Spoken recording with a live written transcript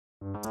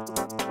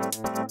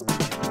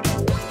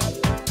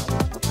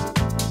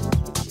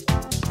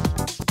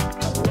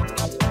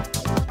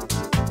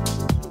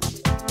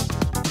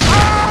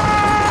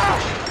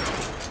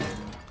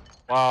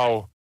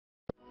Wow.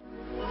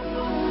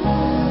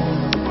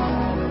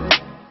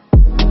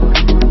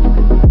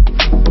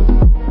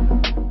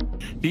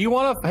 Do you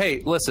want to?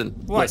 Hey, listen.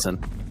 Listen.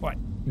 What?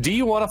 Do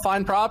you want to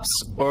find props,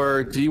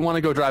 or do you want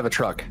to go drive a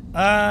truck?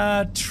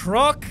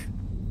 Truck?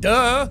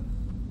 Duh.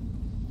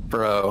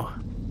 Bro,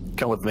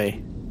 come with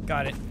me.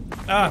 Got it.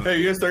 Hey,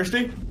 you guys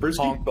thirsty?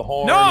 Honk the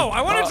horn. No,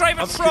 I want to drive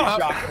a truck.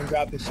 Shotguns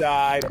out the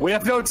side. We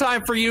have no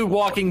time for you,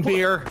 walking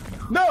beer.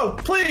 No,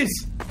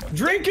 please!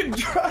 Drink and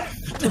drive!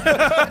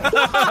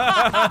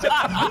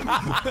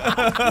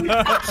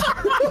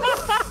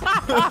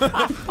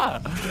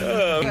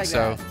 I think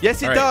so.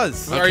 Yes, it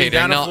does. Okay,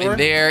 they're not in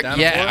there.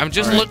 Yeah, I'm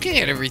just looking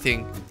at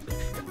everything.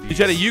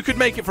 Jelly, you could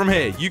make it from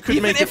here. You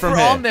could make it from Even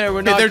here. if we're on there,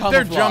 we're not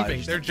They're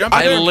jumping. They're jumping.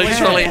 I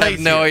literally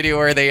have no idea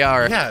where they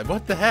are. Yeah,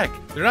 what the heck?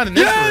 They're not in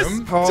this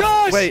room.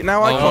 Oh, wait,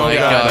 now I Oh can't my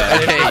get up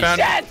god.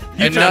 there.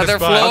 Okay. Another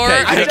floor,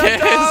 Okay, I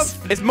guess.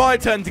 It's my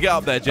turn to get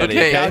up there, Jelly.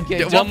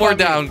 Okay, one more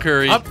down,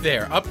 Curry. Up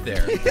there, up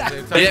there.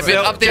 Yeah, but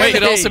up there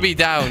could also be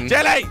down.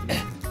 Jelly!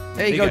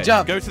 There you go,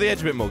 jump. Go to the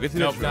edge a bit more. Go to the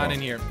edge a Nope, bit not more.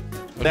 in here.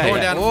 There Going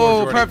you down.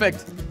 Oh,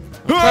 perfect.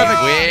 Where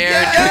could they Hey!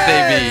 I can't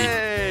make it.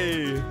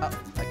 be?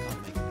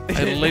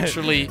 I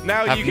literally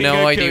Now have you can no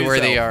go idea kill where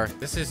they are. yourself.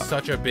 This is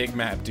such a big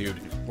map, dude.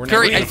 We're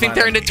Curry, never I gonna think find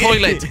they're in them. the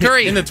toilet.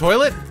 Curry! In the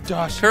toilet?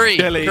 Josh. Curry!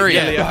 Jelly, Curry!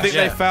 Jelly, I think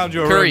they found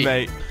your Curry.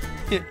 roommate.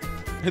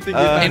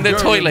 In the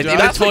toilet, in the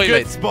That's a good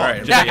toilet. spot.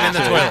 Alright, just get in the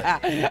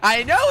toilet.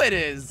 I know it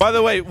is. By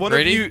the way, one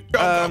Ready? of you...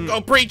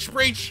 Go, breach,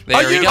 breach. There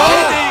we you go.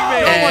 kidding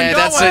me? And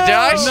that's a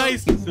Josh.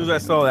 Nice. As soon as I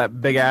saw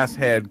that big ass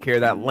head carry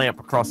that lamp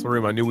across the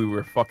room, I knew we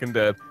were fucking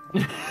dead.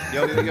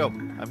 Yo, there you go.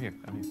 I'm here.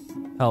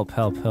 Help,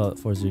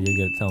 Forza, you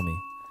gotta tell me.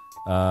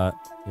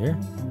 Here?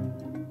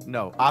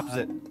 No,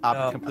 opposite.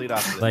 Complete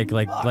opposite.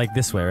 Like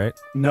this way, right?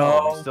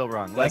 No, still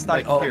wrong. That's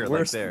Like not. here, We're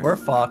like there. we're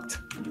fucked.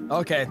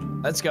 Okay,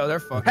 let's go. They're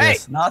fucked. Hey,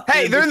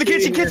 hey, they're in the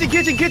kitchen. Kitchen.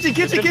 Cheers.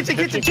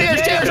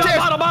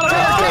 Bottle.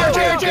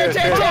 Cheers.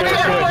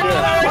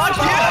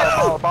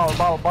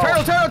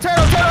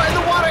 Turtle.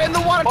 In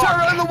the water.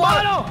 Turtle in the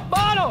water.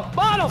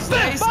 Bottle.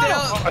 Stay still.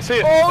 I see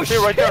it. I see it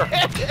right there.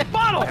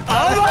 Bottle.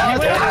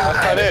 That's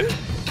not it.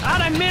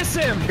 How'd I miss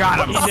him? Got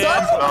him.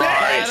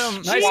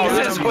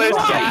 Jesus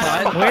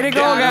Christ. Way to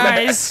go,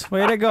 guys!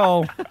 Way to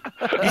go!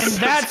 And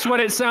that's what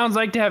it sounds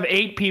like to have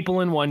 8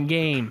 people in one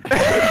game.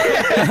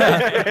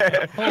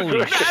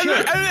 Holy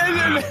shit.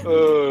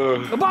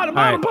 Bottle.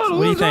 What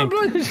do you think?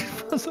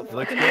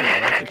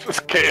 It's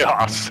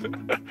chaos.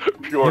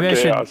 Pure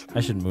Maybe chaos. I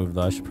should move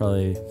though. I should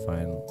probably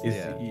find.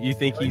 You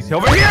think he's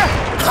over here?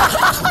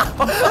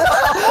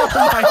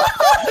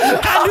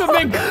 Had to have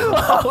been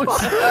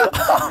close.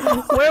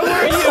 Where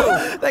were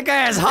you? That guy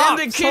has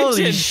hops. In the kitchen.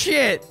 Holy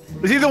shit!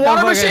 Is he the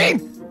water machine?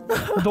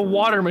 The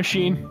water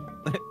machine.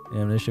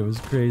 Damn, this shit was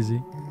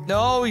crazy.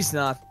 No, he's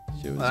not.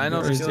 Shit was I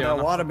know crazy. this That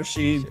water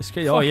machine. It's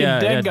crazy. Oh yeah,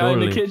 Dead guy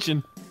totally. in the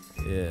kitchen.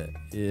 Yeah.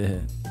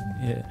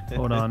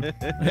 Hold on.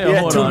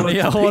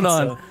 Hold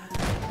on.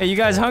 Hey, you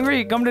guys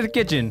hungry? Come to the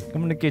kitchen.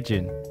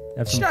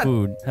 Have some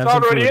food. Have It's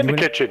some already food. in the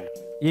kitchen.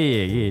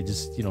 Yeah.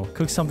 Just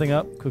cook something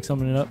up.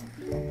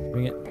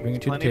 Bring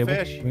it to the table.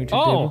 fish. Bring it to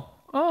the table.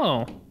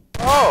 Oh.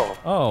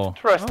 Oh.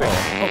 Interesting.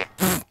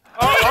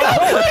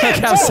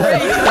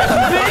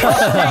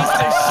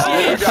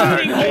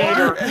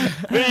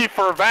 Me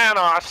for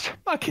Vanoss.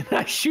 Fucking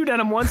I shoot at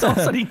him once, all of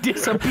a sudden he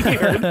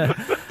disappeared.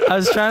 I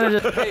was trying to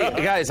just.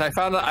 Hey guys, I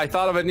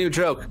thought of a new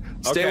joke.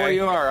 Stay Okay. where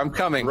you are. I'm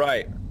coming.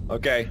 Right.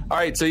 Okay. All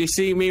right. So you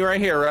see me right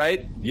here,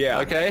 right? Yeah.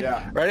 Okay.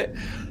 Yeah. Right.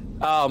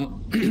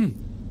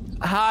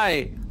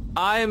 Hi,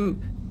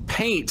 I'm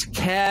Paint.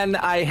 Can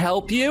I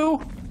help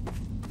you?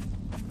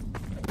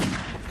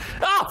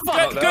 Oh,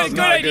 fuck. Good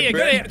idea.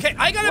 Okay,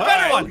 I got a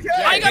better one.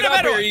 I got a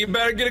better one. You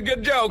better get a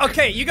good joke.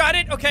 Okay, you got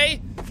it.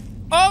 Okay.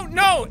 Oh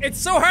no, it's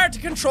so hard to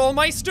control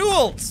my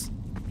stools.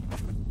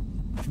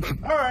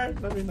 All right.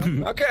 Let me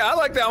know. Okay, I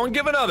like that one.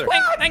 Give another.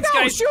 Thanks,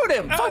 No, guys. shoot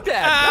him. Fuck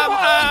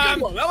that.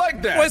 Good one. I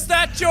like that. Was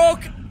that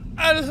joke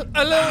a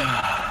little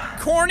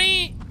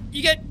corny?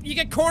 You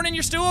get corn in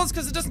your stools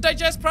because it doesn't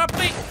digest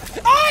properly?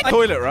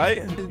 Toilet,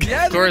 right?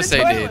 Yeah, Of course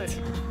I did.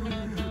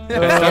 Of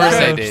course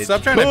I did.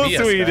 Stop trying Of to course be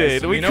us, we guys.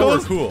 did. We know we're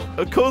cool.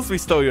 Of course we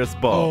stole your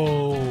spot.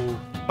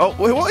 Oh,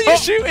 wait, what are you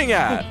shooting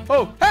at?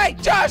 Oh, hey,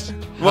 Josh!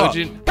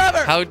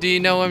 How do you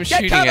know I'm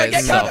shooting at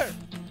stuff?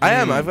 I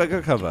am. I've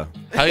got cover.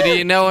 How do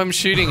you know I'm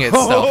shooting at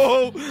stuff?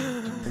 Oh,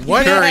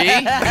 What? Curry?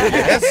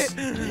 Yes.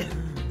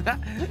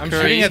 I'm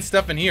Curry? shooting at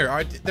stuff in here.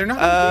 They're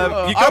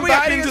not. you come we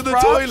back hiding into his the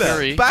props? toilet.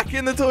 Curry? Back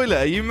in the toilet.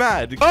 Are you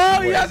mad?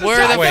 Oh, he has a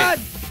Where the shotgun!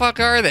 fuck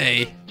are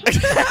they?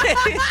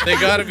 They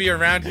gotta be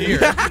around here.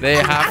 They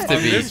have to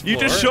be. You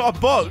just shot a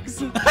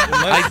box.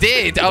 I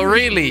did. Oh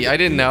really? I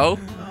didn't know.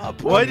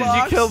 Why did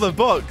you kill the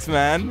box,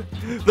 man?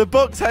 The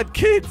box had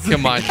kids.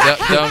 Come on,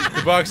 don't.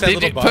 The box had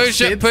little box.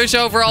 Push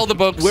over all the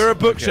books. We're a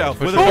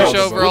bookshelf. Okay, We're push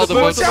over all the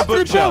books. on the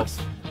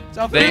bookshelf.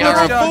 They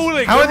are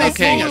fooling. How are they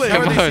Okay, seeing us? How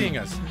are come they on. seeing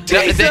us?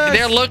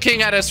 They're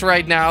looking at us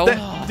right now.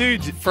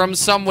 Dude. From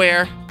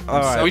somewhere. All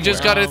right. We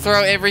just gotta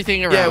throw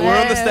everything around. Yeah, we're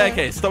on the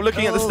staircase. Stop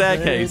looking at the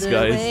staircase,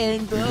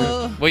 guys.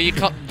 Well, you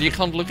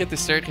can't look at the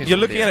staircase. You're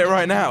looking at it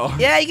right now.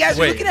 Yeah, you guys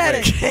are looking at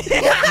it.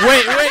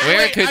 Wait.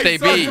 Where could they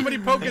be? Somebody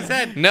poke his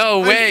head.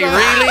 No way,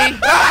 really?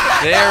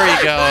 There we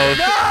go.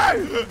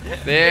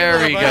 There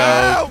we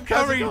go.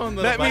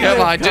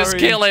 Come on, just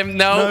kill him.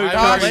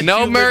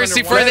 No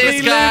mercy for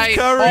this guy.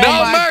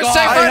 No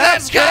mercy for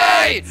this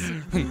guy.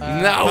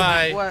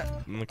 No.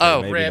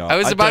 Oh, I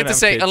was about to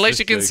say, unless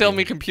you can sell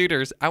me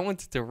computers, I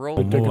wanted to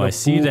roll. Oh, I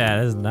see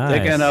that. That's nice.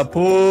 Taking a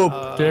poop.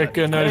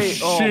 Taking a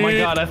shit. Oh my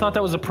god, I thought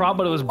that was a prop,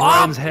 but it was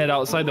Brian's head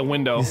outside the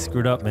window. You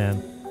screwed up, man.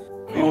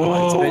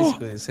 It's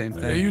basically the same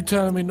thing. Are you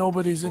telling me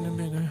nobody's in the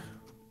minute?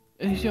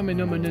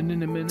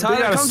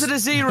 Tyler, come to the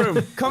Z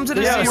room. Come to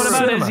the Z room. What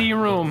about the Z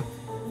room?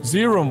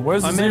 Z room.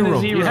 Where's the Z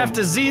room? You have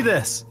to Z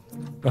this.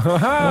 What do I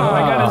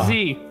got a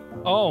Z?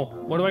 Oh,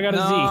 what do I got a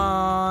Z?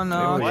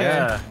 No, okay.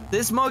 Yeah.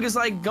 This mug is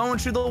like going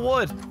through the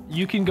wood.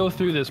 You can go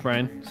through this,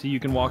 Brian. See, you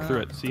can walk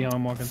through it. See how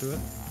I'm walking through it?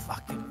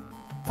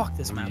 Fuck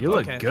this map. You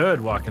look good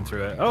walking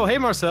through it. Oh, hey,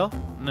 Marcel.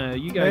 No,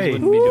 you guys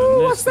wouldn't be doing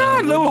this. What's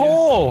that now, little would you?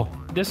 hole?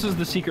 This is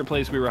the secret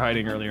place we were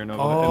hiding earlier,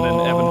 Nova, and then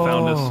Evan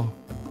found us.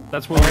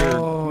 That's where we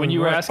were, when you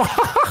were asking.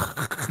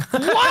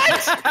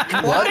 What?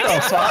 What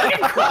the fuck?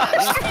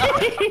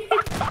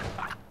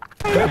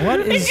 What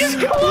is? He just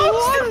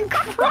collapsed and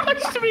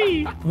crushed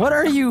me. What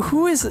are you?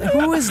 Who is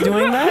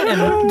doing that?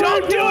 And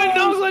Don't do it,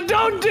 Noza.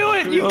 Don't do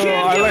it. You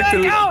can't get back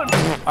out.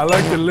 I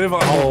like to live.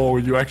 Oh,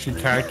 you actually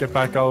can't get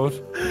back out.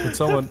 Can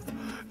someone?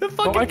 The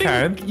fucking I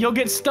thing, can. You'll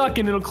get stuck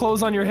and it'll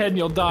close on your head and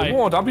you'll die. It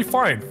won't. I'll be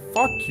fine.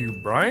 Fuck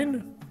you,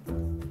 Brian.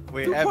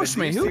 Wait, Who Evan, pushed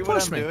me? do you Who see what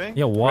pushed I'm me? doing?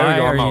 yeah, why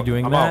go, are I'm you out.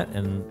 doing I'm that? out.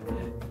 And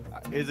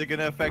Is it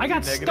gonna affect I got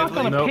you stuck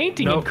negatively? on a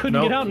painting and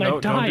couldn't get out and I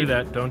died. Don't do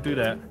that. Don't do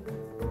that.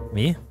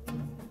 me?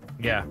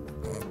 Yeah.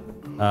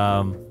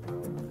 How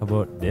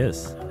about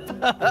this?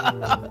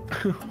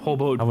 How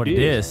about How about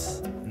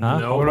this? Huh? No.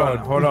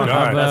 Hold on.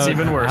 How That's about-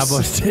 even worse. How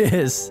about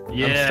this?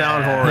 Yeah.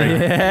 Sound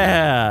horrid.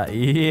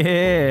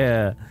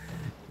 Yeah.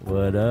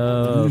 What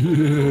up?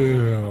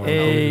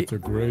 Hey. It's a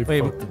great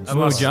Wait, fucking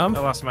smooth jump?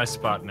 I lost my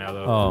spot now,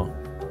 though. Oh,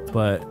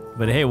 but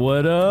hey,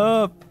 what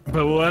up?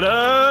 But what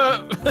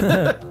up?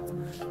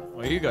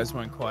 Well, you guys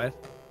went quiet.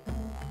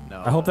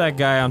 No. I hope that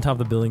guy on top of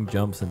the building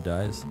jumps and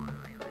dies.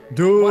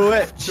 Do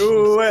it.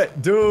 Do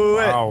it. Do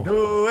it. Wow.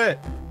 Do it.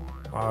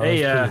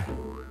 Hey,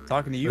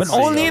 talking to you. But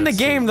only in the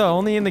game, though.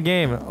 Only in the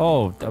game.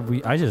 Oh, I hope,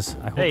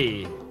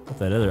 Hey. hope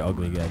that other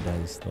ugly guy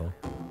dies, though.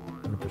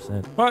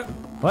 100%. What?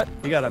 What?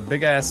 You got a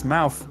big ass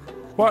mouth.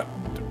 What?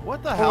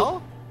 What the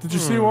hell? Did you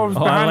see what was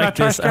Oh, I behind like that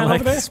trash this. I can like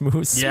over there? this.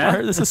 Smooth. Yeah?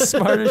 Smart. This is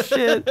smart as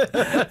shit.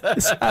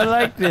 I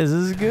like this. This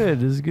is good.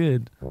 This is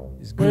good.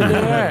 It's Where good. they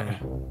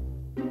at?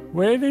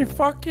 Where they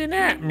fucking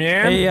at,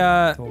 man?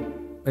 Hey,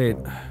 wait.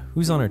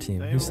 Who's on our team?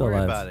 Don't Who's even still worry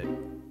alive? about it.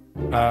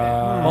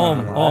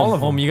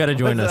 Ohm, you gotta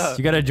join us.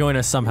 You gotta join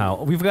us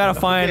somehow. We've gotta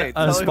find Okay,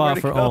 tell a me where spot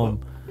to for go. Ohm.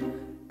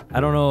 I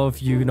don't know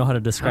if you know how to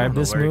describe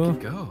this move.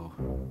 Go.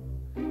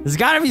 There's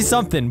gotta be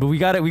something, but we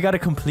gotta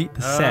complete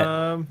the set.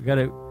 We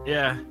gotta.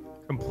 Yeah.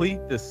 Complete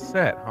the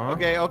set, huh?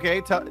 Okay.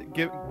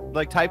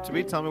 Type to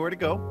me. Tell me where to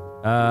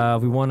go.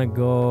 We wanna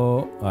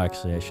go. Oh,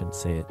 actually, I shouldn't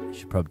say it. You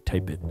should probably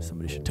type it.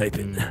 Somebody should type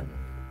it.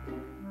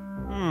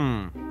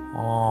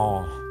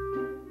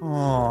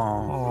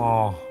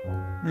 Oh.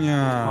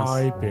 Yeah.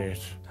 Type it.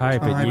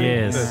 Type it.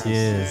 Yes.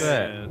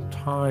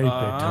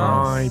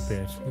 Type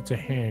it. It's a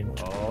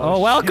hint. Oh,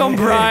 welcome,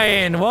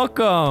 Brian.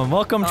 Welcome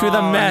to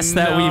the mess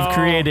that we've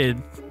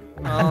created.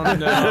 Oh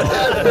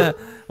no.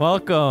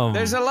 Welcome.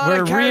 There's a lot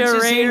We're of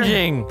couches here.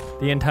 rearranging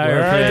the entire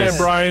Where are place. you,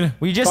 Brian?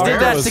 We just did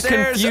that to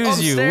Upstairs,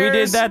 confuse you. We did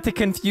upstairs. that to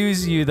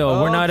confuse you,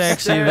 though. We're not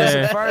actually Upstairs,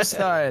 there. Far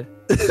side.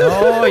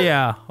 Oh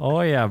yeah,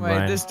 Wait,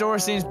 Brian. this door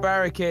seems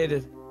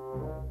barricaded.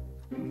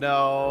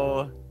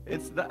 No,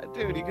 it's not,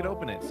 dude. You can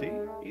open it. See,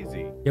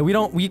 easy. Yeah, we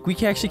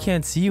actually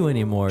can't see you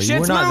anymore.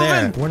 Shit's We're not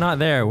moving. there. We're not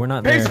there. We're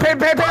not there.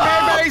 Paper.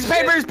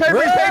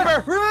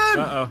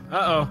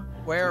 Uh-oh.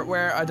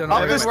 Where? I don't know.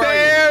 Up the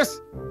stairs.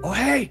 Oh,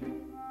 hey.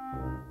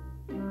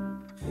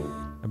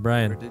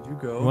 Brian, Did you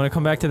go? you want to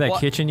come back to that What?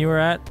 kitchen you were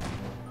at?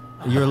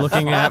 You were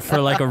looking at for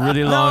like a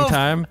really long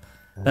time.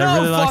 That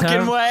really long fucking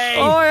time. way.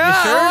 Oh yeah, You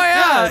sure? oh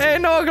yeah. Yeah. Hey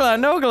Nogla,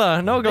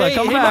 Hey,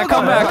 come hey, back.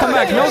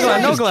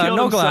 Nogla.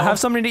 Nogla, have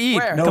something to eat.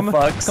 Where? No Come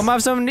fucks. Come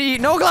have something to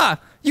eat. Nogla,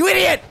 you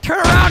idiot! Turn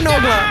around,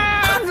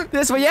 Nogla.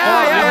 This way,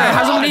 yeah.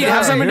 Have something to eat.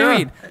 Have something to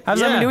eat. Have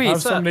something to Have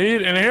eat. something to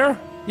eat in here?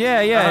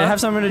 Yeah. Have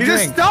something to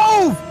drink.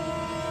 stove.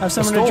 Have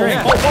something to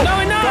drink. Oh,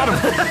 got him.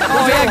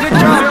 Oh yeah,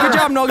 good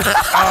job, Nogla.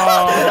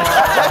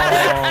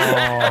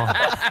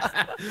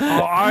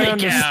 Oh, I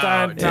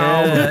understand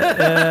now.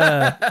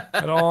 Yeah.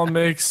 It all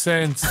makes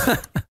sense.